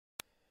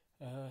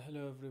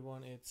Hello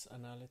everyone, it's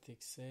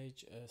Analytics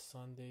Sage,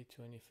 Sunday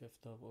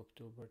 25th of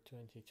October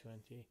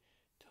 2020.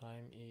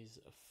 Time is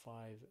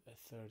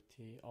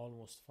 5:30,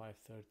 almost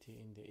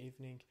 5:30 in the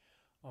evening.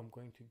 I'm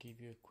going to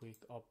give you a quick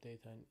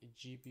update on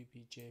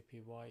GBP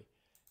JPY.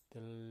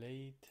 The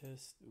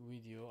latest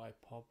video I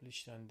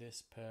published on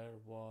this pair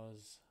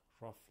was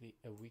roughly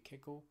a week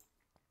ago.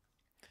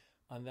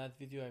 On that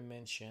video I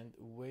mentioned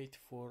wait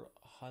for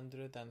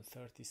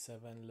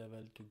 137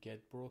 level to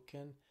get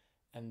broken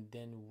and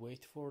then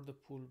wait for the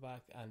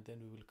pullback, and then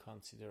we will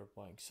consider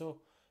buying.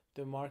 So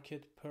the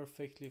market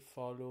perfectly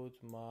followed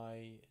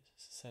my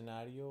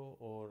scenario,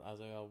 or as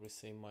I always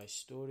say, my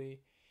story.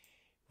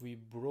 We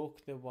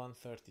broke the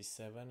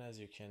 137 as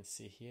you can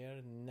see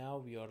here. Now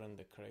we are in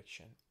the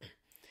correction.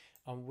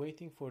 I'm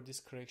waiting for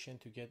this correction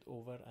to get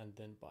over and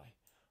then buy.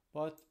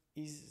 But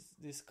is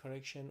this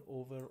correction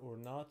over or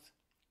not?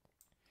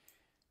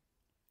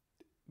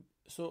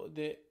 So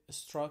the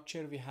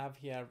structure we have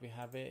here, we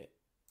have a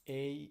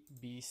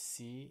B,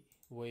 C,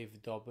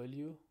 wave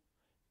W,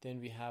 then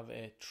we have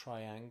a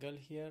triangle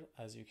here.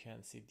 As you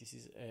can see, this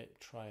is a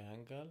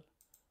triangle,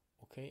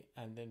 okay,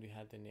 and then we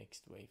had the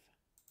next wave.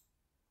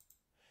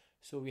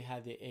 So we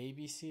had the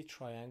ABC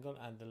triangle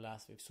and the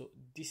last wave. So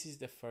this is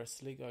the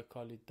first leg, I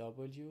call it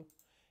W.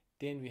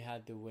 Then we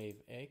had the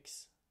wave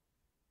X,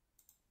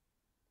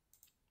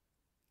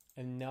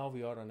 and now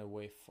we are on a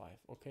wave 5,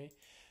 okay.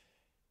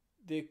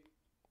 The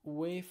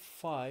wave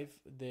 5,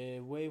 the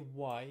wave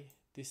Y,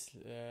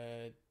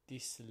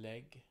 this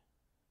leg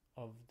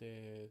of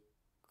the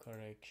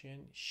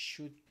correction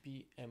should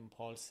be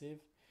impulsive.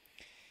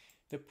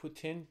 There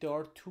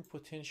are two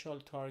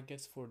potential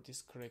targets for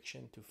this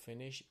correction to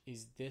finish,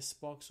 is this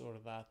box or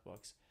that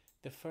box.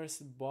 The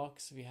first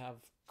box we have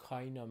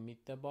kind of mid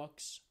the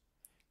box,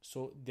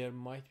 so there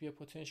might be a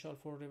potential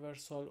for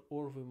reversal,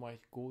 or we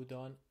might go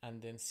down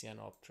and then see an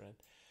uptrend.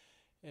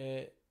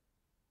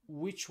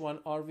 Which one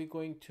are we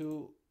going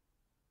to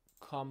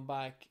come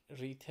back,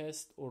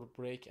 retest, or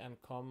break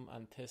and come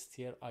and test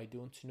here? I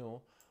don't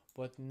know,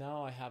 but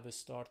now I have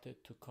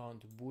started to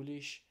count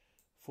bullish.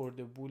 For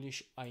the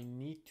bullish, I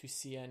need to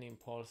see an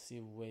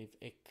impulsive wave,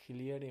 a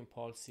clear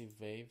impulsive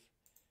wave,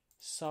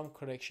 some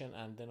correction,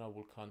 and then I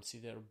will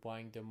consider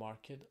buying the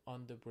market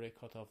on the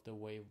breakout of the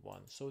wave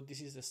 1. So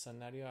this is the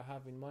scenario I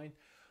have in mind.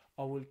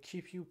 I will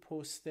keep you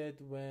posted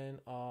when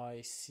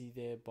I see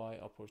the buy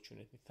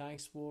opportunity.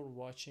 Thanks for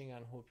watching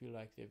and hope you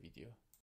like the video.